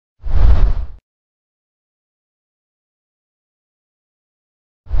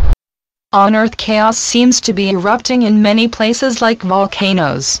On Earth, chaos seems to be erupting in many places like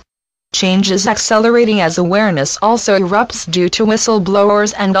volcanoes. Change is accelerating as awareness also erupts due to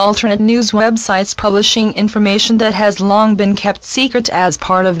whistleblowers and alternate news websites publishing information that has long been kept secret as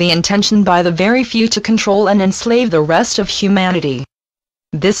part of the intention by the very few to control and enslave the rest of humanity.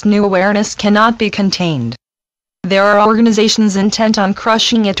 This new awareness cannot be contained. There are organizations intent on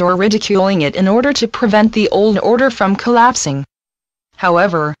crushing it or ridiculing it in order to prevent the old order from collapsing.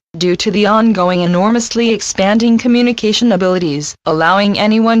 However, due to the ongoing enormously expanding communication abilities, allowing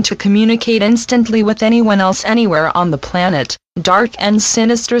anyone to communicate instantly with anyone else anywhere on the planet, dark and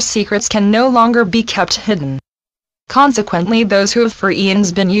sinister secrets can no longer be kept hidden. Consequently, those who have for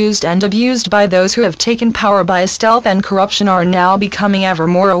eons been used and abused by those who have taken power by stealth and corruption are now becoming ever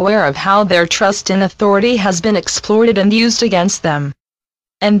more aware of how their trust in authority has been exploited and used against them.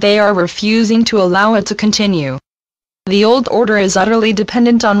 And they are refusing to allow it to continue. The old order is utterly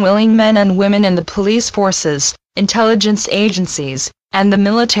dependent on willing men and women in the police forces, intelligence agencies, and the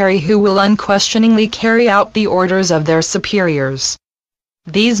military who will unquestioningly carry out the orders of their superiors.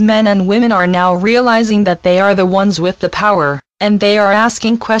 These men and women are now realizing that they are the ones with the power, and they are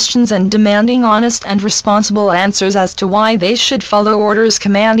asking questions and demanding honest and responsible answers as to why they should follow orders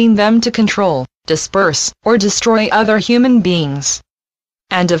commanding them to control, disperse, or destroy other human beings.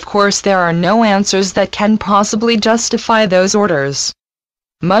 And of course there are no answers that can possibly justify those orders.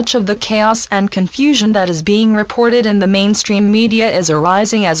 Much of the chaos and confusion that is being reported in the mainstream media is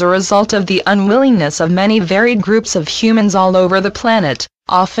arising as a result of the unwillingness of many varied groups of humans all over the planet,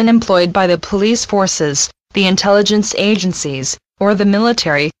 often employed by the police forces, the intelligence agencies, or the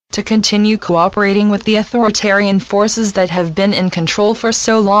military, to continue cooperating with the authoritarian forces that have been in control for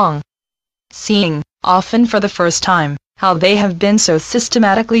so long. Seeing, often for the first time, how they have been so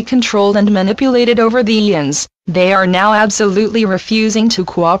systematically controlled and manipulated over the eons, they are now absolutely refusing to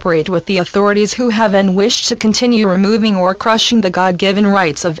cooperate with the authorities who have and wish to continue removing or crushing the God-given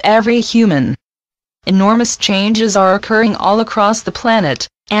rights of every human. Enormous changes are occurring all across the planet,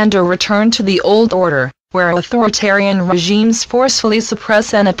 and a return to the old order, where authoritarian regimes forcefully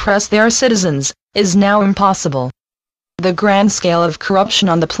suppress and oppress their citizens, is now impossible. The grand scale of corruption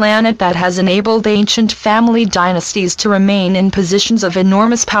on the planet that has enabled ancient family dynasties to remain in positions of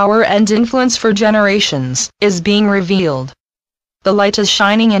enormous power and influence for generations is being revealed. The light is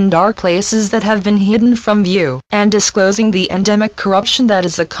shining in dark places that have been hidden from view, and disclosing the endemic corruption that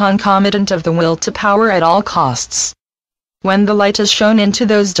is a concomitant of the will to power at all costs. When the light is shown into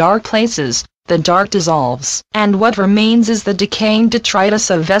those dark places, the dark dissolves, and what remains is the decaying detritus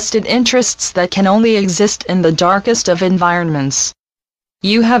of vested interests that can only exist in the darkest of environments.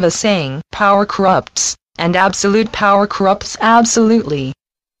 You have a saying, power corrupts, and absolute power corrupts absolutely.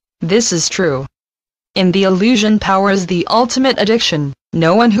 This is true. In the illusion, power is the ultimate addiction.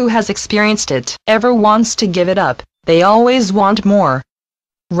 No one who has experienced it ever wants to give it up. They always want more.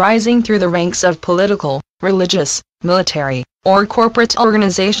 Rising through the ranks of political, religious, military, or corporate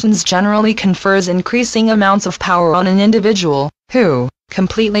organizations generally confers increasing amounts of power on an individual, who,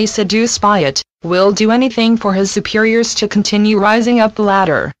 completely seduced by it, will do anything for his superiors to continue rising up the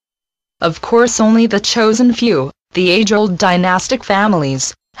ladder. Of course, only the chosen few, the age-old dynastic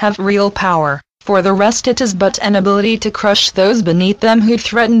families, have real power. For the rest, it is but an ability to crush those beneath them who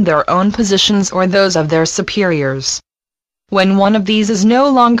threaten their own positions or those of their superiors. When one of these is no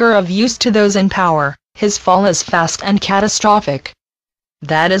longer of use to those in power, his fall is fast and catastrophic.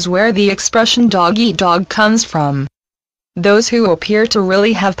 That is where the expression dog-eat-dog comes from. Those who appear to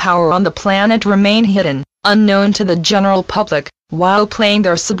really have power on the planet remain hidden, unknown to the general public, while playing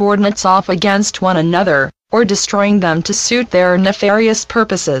their subordinates off against one another, or destroying them to suit their nefarious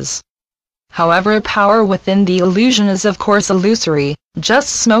purposes. However, power within the illusion is of course illusory, just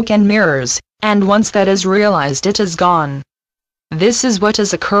smoke and mirrors, and once that is realized, it is gone. This is what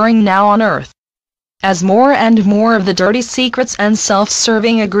is occurring now on Earth. As more and more of the dirty secrets and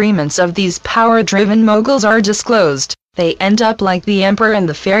self-serving agreements of these power-driven moguls are disclosed, they end up like the emperor in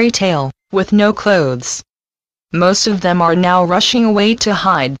the fairy tale, with no clothes. Most of them are now rushing away to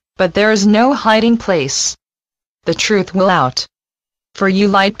hide, but there is no hiding place. The truth will out. For you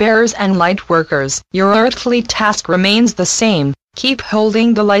light-bearers and light-workers, your earthly task remains the same: keep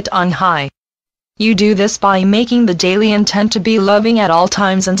holding the light on high. You do this by making the daily intent to be loving at all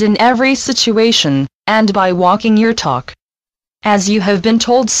times and in every situation, and by walking your talk. As you have been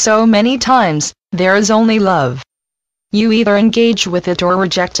told so many times, there is only love. You either engage with it or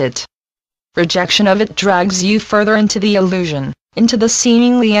reject it. Rejection of it drags you further into the illusion, into the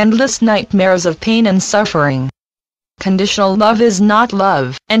seemingly endless nightmares of pain and suffering. Conditional love is not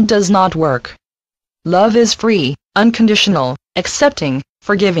love, and does not work. Love is free, unconditional, accepting,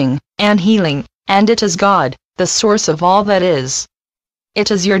 forgiving, and healing, and it is God, the source of all that is.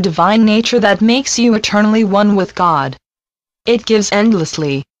 It is your divine nature that makes you eternally one with God. It gives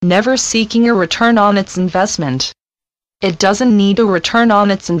endlessly, never seeking a return on its investment. It doesn't need a return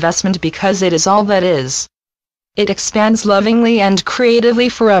on its investment because it is all that is. It expands lovingly and creatively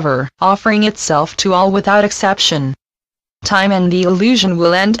forever, offering itself to all without exception. Time and the illusion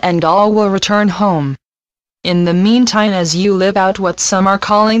will end and all will return home. In the meantime, as you live out what some are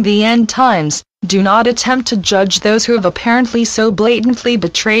calling the end times, do not attempt to judge those who have apparently so blatantly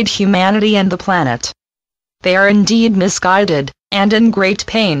betrayed humanity and the planet. They are indeed misguided, and in great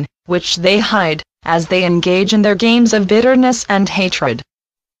pain, which they hide, as they engage in their games of bitterness and hatred.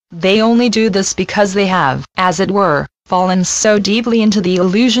 They only do this because they have, as it were, fallen so deeply into the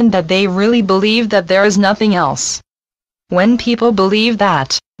illusion that they really believe that there is nothing else. When people believe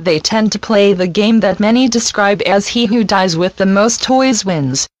that, they tend to play the game that many describe as he who dies with the most toys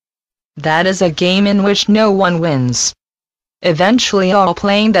wins. That is a game in which no one wins. Eventually all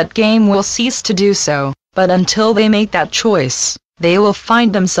playing that game will cease to do so, but until they make that choice, they will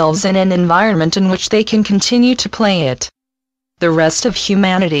find themselves in an environment in which they can continue to play it. The rest of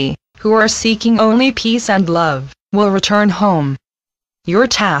humanity, who are seeking only peace and love, will return home. Your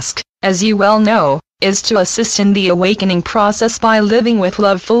task, as you well know, is to assist in the awakening process by living with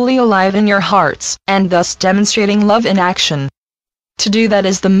love fully alive in your hearts, and thus demonstrating love in action. To do that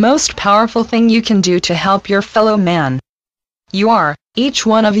is the most powerful thing you can do to help your fellow man. You are, each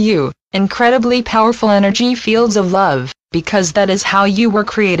one of you, incredibly powerful energy fields of love, because that is how you were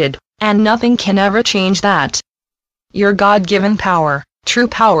created, and nothing can ever change that. Your God-given power, true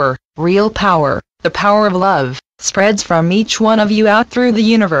power, real power, the power of love, spreads from each one of you out through the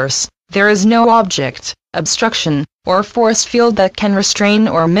universe. There is no object, obstruction, or force field that can restrain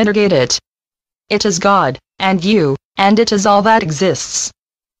or mitigate it. It is God, and you, and it is all that exists.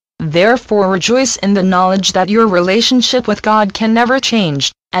 Therefore rejoice in the knowledge that your relationship with God can never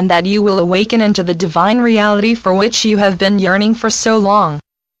change, and that you will awaken into the divine reality for which you have been yearning for so long.